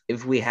if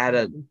we had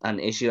an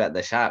issue at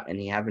the shop and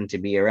he happened to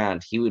be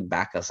around, he would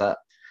back us up.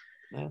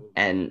 Yeah.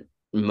 And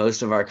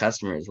most of our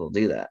customers will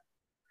do that.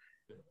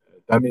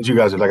 That means you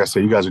guys are, like I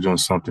said, you guys are doing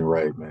something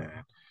right, man.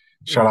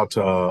 Shout Yeah. out to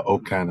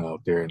Okana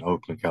out there in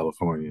Oakland,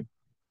 California.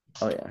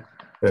 Oh yeah.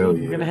 Hell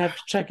Dude, we're gonna yeah. have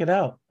to check it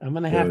out. I'm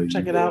gonna have Hell to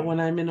check it out yeah. when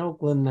I'm in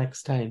Oakland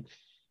next time.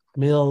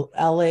 Little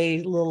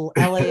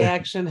LA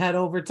action, head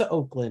over to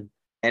Oakland.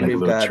 And Make a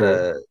we've little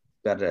trip.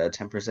 got a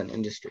 10%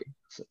 industry.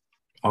 So,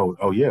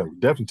 Oh yeah,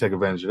 definitely take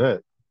advantage of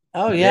that.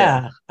 Oh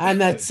yeah. yeah. I'm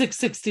that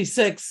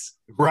 666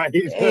 Right.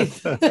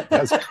 eighth.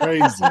 That's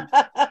crazy. Crazy.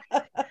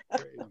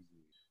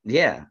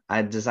 Yeah,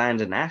 I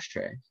designed an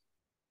ashtray.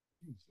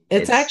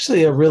 It's It's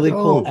actually a really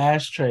cool Dope.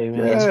 ashtray,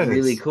 man. it's Yes.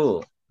 really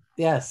cool.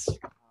 Yes.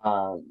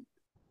 Um,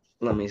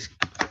 let me.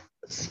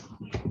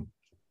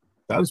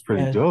 That was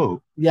pretty Yeah.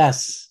 dope.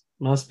 Yes.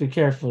 Must be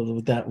careful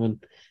with that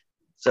one.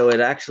 So it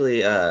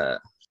actually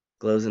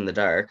glows in the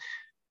dark,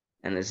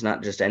 and it's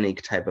not just any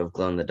type of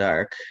glow in the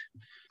dark.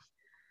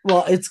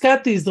 Well, it's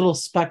got these little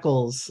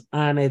speckles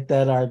on it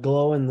that are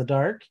glow in the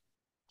dark.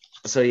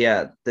 So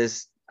yeah,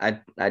 this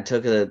I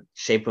took a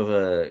shape of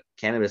a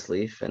cannabis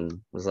leaf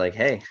and was like,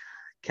 hey,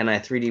 can I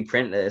 3D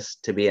print this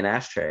to be an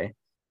ashtray?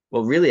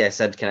 Well, really, I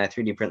said, can I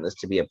 3D print this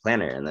to be a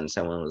planner? And then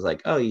someone was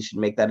like, oh, you should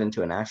make that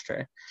into an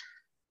ashtray.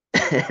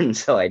 And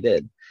so I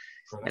did.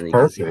 And you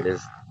can see Perfect.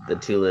 there's the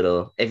two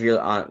little, if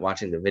you're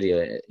watching the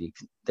video,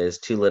 there's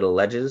two little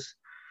ledges.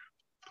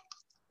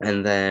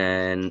 And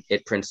then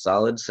it prints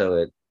solid, so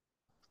it,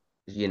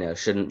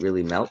 shouldn't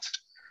really melt.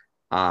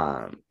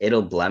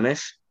 It'll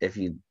blemish if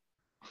you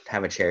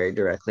have a cherry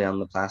directly on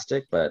the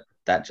plastic, but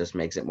that just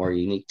makes it more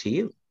unique to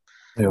you.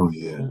 Hell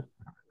yeah.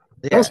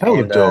 That's Yeah, hella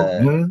and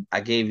dope, man.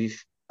 I gave you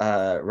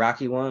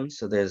Rocky one.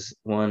 So there's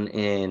one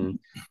in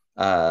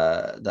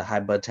the High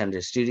Bud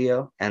Tender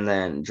studio, and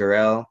then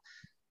Jarrell,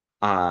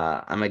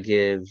 I'm gonna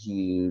give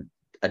you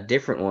a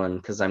different one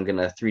because I'm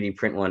gonna 3D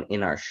print one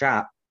in our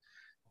shop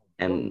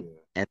and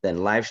and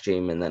then live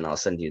stream, and then I'll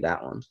send you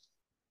that one.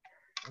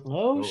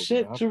 Oh Dope,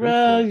 shit, man. I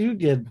Jarrell, appreciate you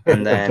get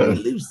And then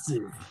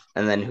elusive.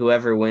 and then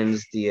whoever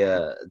wins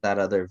the that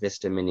other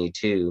Vista Mini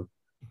 2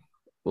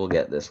 will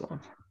get this one.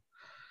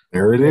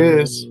 There it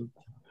is.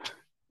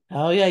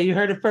 Oh yeah, you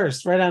heard it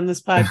first, right on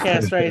this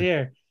podcast right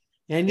here.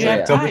 And you So, have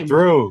yeah. Coming time.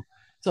 through.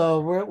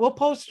 So we'll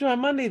post you on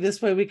Monday.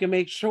 This way we can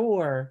make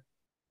sure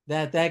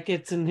that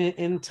gets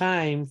in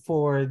time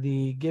for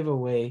the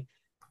giveaway.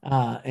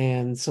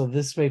 And so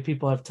this way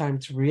people have time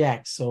to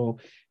react. So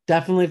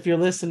definitely, if you're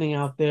listening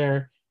out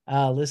there,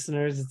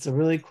 listeners, it's a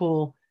really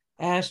cool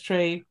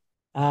ashtray.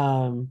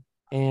 Yeah,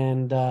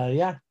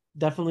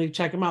 definitely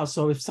check them out.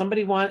 So if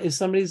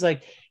somebody's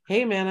like,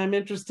 hey man, I'm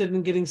interested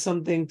in getting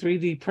something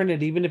 3D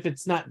printed, even if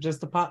it's not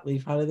just a pot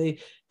leaf, how do they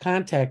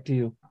contact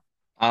you?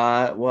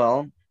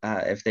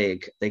 If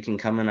they can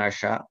come in our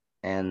shop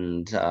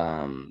and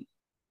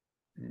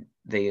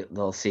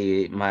they'll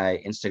see my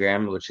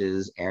Instagram, which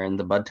is Aaron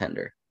the Bud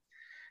Tender.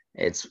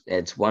 It's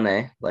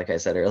 1A, like I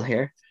said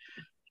earlier,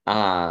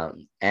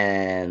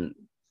 and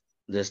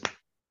just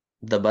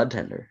the Bud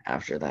Tender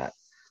after that.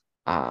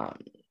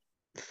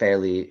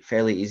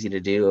 Fairly easy to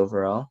do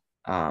overall.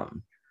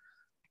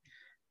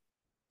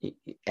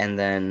 And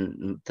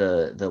then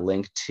the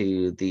link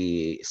to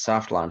the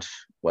soft launch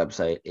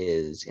website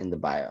is in the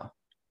bio.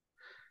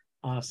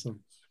 Awesome,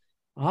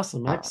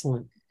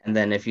 excellent. And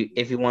then if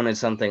you wanted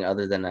something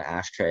other than an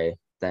ashtray,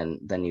 then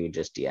you would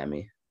just DM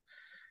me.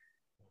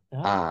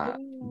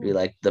 Be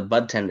like, the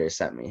Bud Tender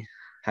sent me.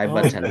 Hi,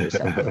 Bud Tender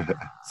sent me.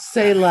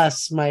 Say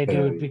less, my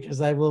dude,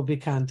 because I will be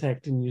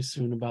contacting you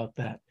soon about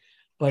that.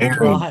 But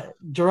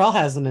Jarrell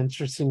has an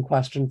interesting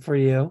question for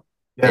you.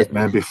 Yes,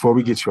 man. Before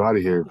we get you out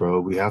of here, bro,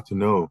 we have to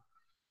know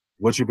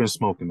what you've been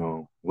smoking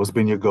on. What's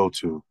been your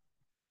go-to?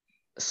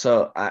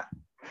 So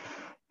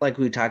like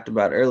we talked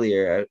about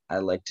earlier, I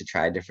like to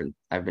try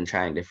I've been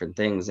trying different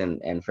things,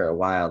 and for a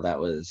while that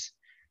was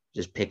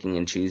just picking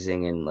and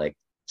choosing and like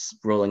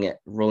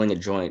rolling a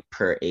joint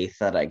per eighth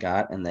that I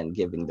got and then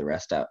giving the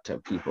rest out to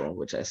people,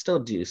 which I still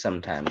do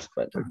sometimes.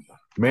 But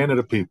man of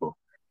the people.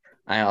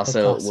 I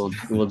also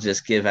will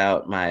just give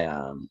out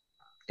my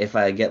if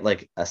I get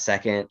like a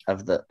second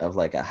of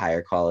like a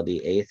higher quality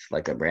eighth,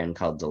 like a brand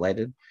called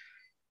Delighted,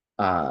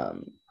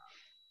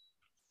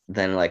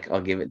 then like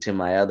I'll give it to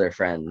my other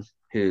friend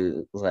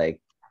who like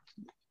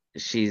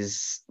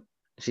she's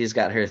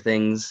got her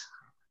things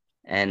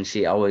and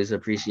she always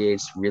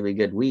appreciates really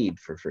good weed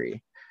for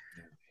free.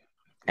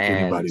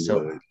 And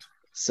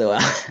so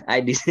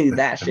I do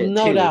that shit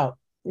no too. doubt.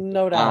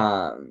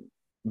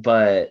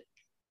 but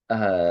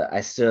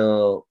I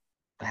still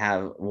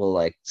will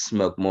like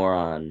smoke more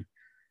on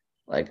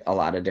like a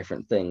lot of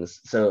different things.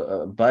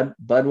 So bud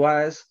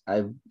wise,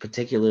 I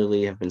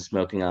particularly have been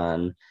smoking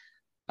on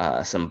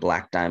some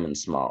Black Diamond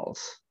Smalls,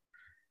 Is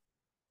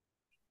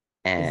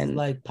it and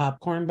like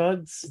popcorn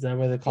buds? Is that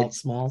what they're called,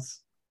 it's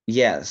smalls?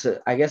 yeah. So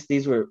I guess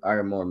these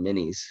are more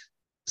minis.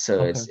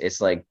 So Okay.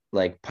 it's like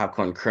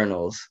popcorn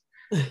kernels.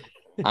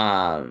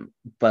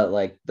 But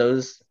like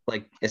those,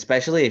 like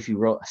especially if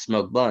you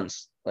smoke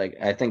blunts, like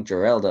I think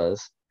Jarrell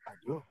does, I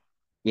do.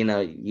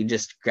 you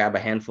just grab a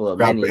handful of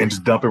Grab and minis,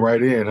 just dump it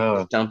right in, huh?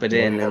 just dump it You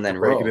don't in even and have to then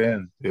break it roll.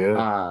 in.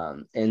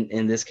 Yeah.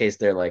 In this case,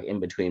 they're like in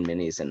between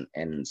minis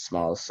and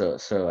smalls.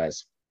 So I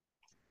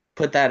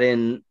put that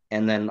in,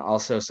 and then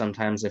also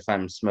sometimes if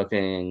I'm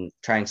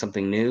trying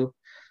something new,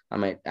 I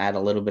might add a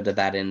little bit of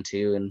that in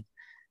too, and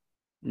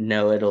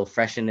know it'll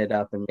freshen it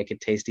up and make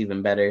it taste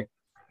even better.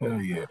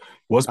 Hell yeah.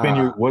 What's been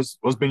your Uh, what's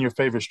been your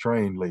favorite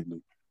strain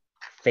lately?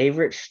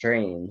 Favorite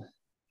strain.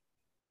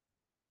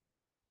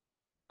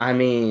 I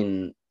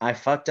mean, I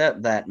fucked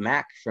up that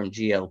Mac from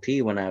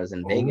GLP when I was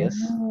in Vegas.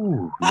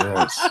 Oh,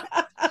 yes.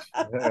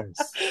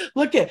 Yes.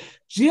 Look at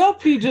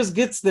GLP just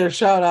gets their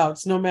shout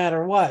outs no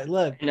matter what.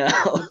 Look, I know.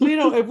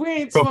 if we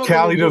ain't From smoking with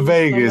Cali to you,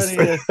 Vegas.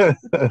 somebody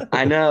is.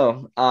 I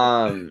know.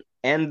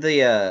 And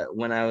the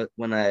when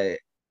I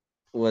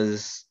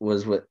was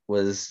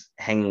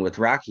hanging with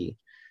Rocky,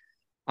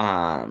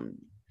 um,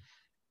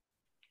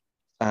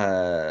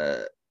 uh,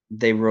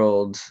 they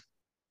rolled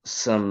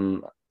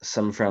some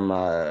from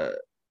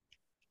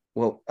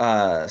Circle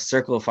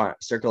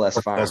S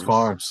That's Farms.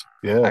 farms.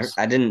 Yes.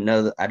 I didn't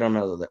know that. I don't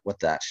know what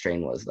that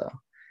strain was though,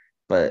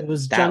 but It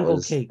was that jungle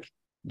was cake.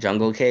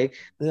 Jungle Cake.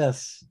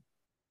 Yes.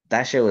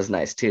 That shit was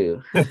nice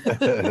too.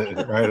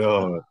 Right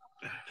on.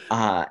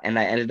 And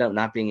I ended up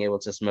not being able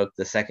to smoke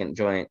the second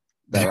joint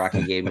that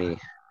Rocky gave me.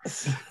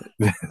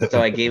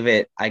 So I gave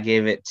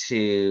it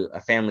to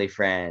a family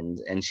friend,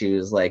 and she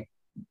was like,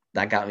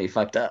 that got me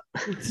fucked up.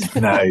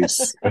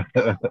 Nice.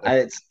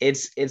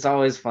 It's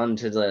always fun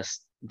to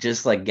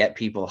just like get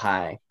people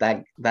high.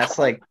 That's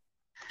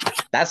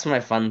my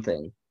fun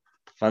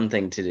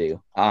thing to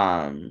do.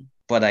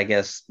 But I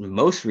guess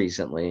most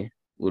recently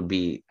would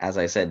be, as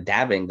I said,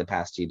 dabbing the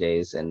past 2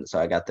 days, and so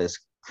I got this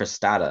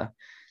Cristata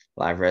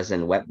live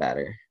resin wet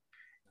batter,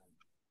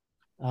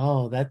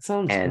 Oh, that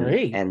sounds and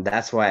great. and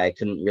that's why I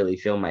couldn't really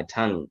feel my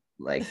tongue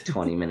like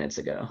 20 minutes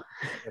ago.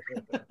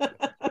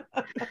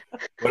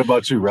 What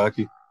about you,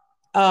 Rocky?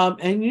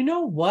 And you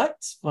know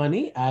what's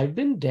funny? I've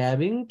been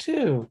dabbing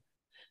too.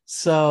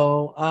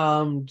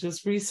 So,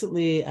 just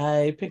recently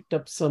I picked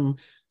up some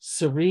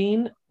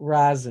Serene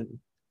rosin,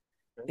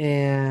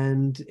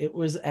 and it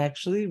was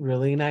actually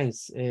really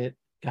nice. It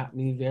got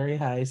me very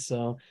high.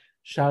 So,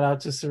 shout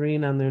out to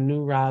Serene on their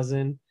new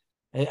rosin.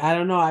 I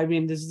don't know. I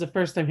mean, this is the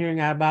first time hearing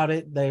about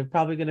it. They're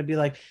probably going to be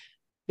like,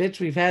 bitch,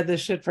 we've had this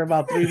shit for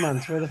about 3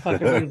 months. Where the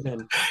fuck have you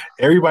been?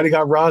 Everybody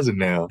got rosin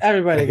now.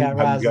 Everybody got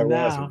Everybody got rosin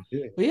now. rosin.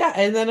 Yeah. But yeah,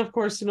 and then of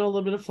course, a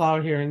little bit of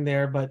flour here and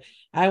there. But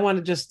I want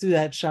to just do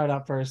that shout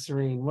out for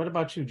Serene. What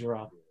about you,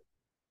 Gerald?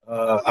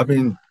 I've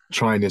been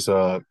trying this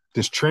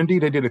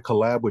trendy. They did a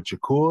collab with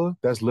Jakua.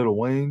 That's Lil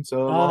Wayne's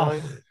Oh,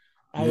 line.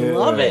 I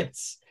love Yeah. it.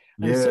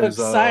 I'm Yeah, so it's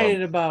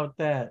excited about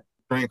that.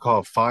 strain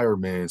called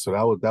Fireman. So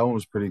that one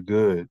was pretty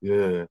good.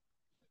 Yeah.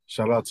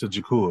 Shout out to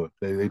Jakua.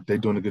 They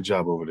doing a good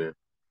job over there.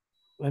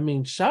 I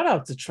mean, shout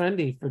out to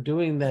Trendy for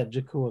doing that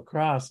Jakua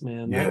cross,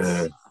 man.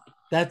 Yeah.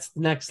 That's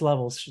next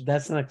level.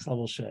 That's next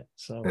level shit.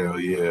 So Hell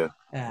yeah.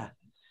 yeah.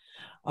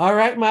 All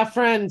right, my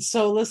friend.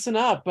 So listen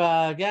up.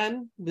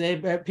 Again,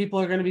 people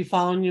are going to be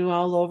following you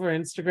all over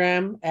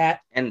Instagram at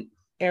And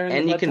Aaron the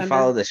and you Bud can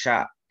follow Tender. the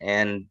shop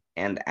and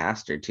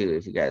Aster too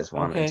if you guys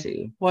wanted Okay.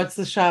 to. What's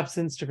the shop's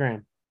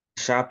Instagram?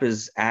 Shop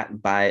is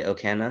at by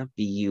Okana,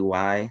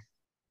 BUYOAK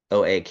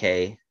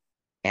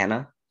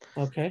Anna,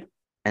 Okay.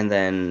 and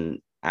then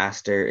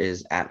Aster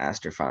is at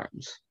Aster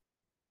Farms.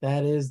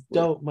 That is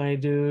dope, my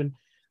dude.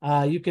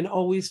 You can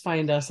always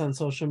find us on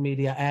social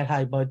media at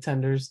High Bud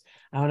Tenders.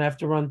 I don't have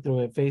to run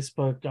through it.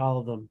 Facebook, all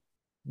of them.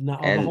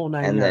 Not all the whole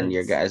nine And then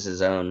your yards.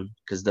 guys' own,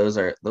 because those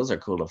are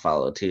cool to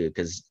follow too,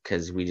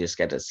 because we just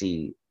get to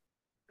see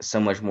so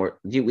much more.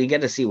 We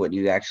get to see what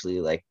you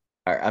actually like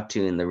are up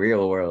to in the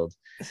real world,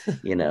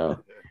 you know.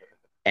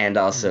 And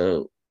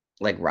also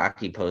like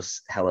Rocky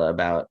posts hella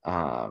about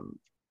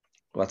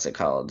what's it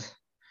called?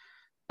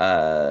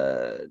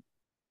 Uh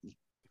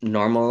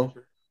Normal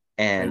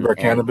Chamber of and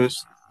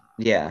Cannabis.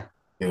 yeah.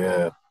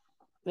 Yeah.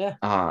 Yeah.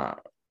 Uh,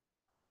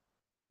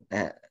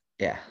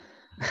 yeah.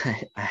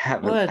 I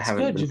Well, that's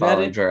haven't good. been You got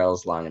following it.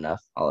 Jarrell's long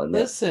enough, I'll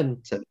admit.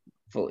 Listen, To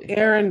fully.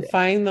 Aaron, Yeah.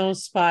 find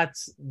those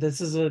spots.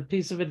 This is a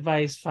piece of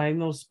advice. Find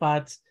those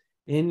spots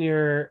in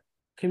your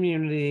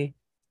community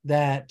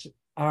that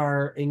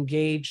are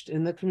engaged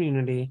in the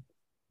community,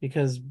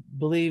 because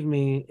believe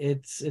me,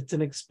 it's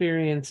an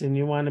experience and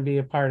you want to be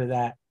a part of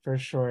that for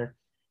sure.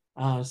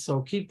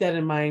 So keep that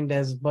in mind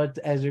as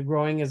you're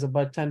growing as a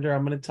bud tender.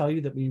 I'm going to tell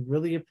you that we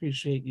really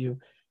appreciate you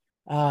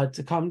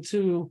to come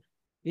to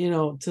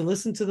to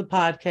listen to the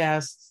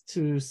podcast,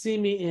 to see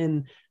me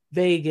in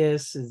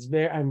Vegas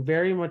I'm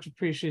very much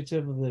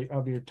appreciative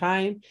of your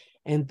time.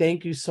 And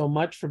thank you so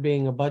much for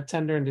being a bud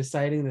tender and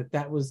deciding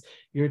that was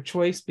your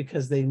choice,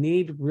 because they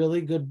need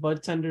really good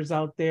bud tenders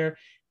out there,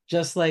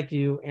 just like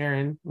you.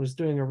 Aaron was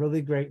doing a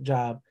really great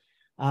job.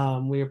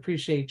 We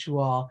appreciate you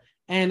all.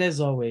 And as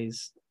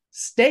always,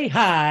 stay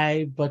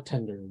high, bud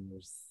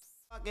tenders.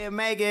 Fucking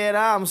make it,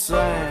 I'm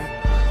saying.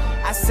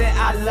 I said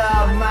I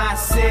love my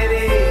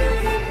city,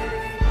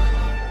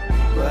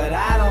 but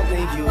I don't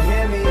think you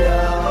hear me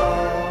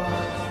though.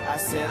 I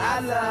said I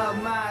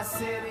love my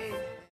city.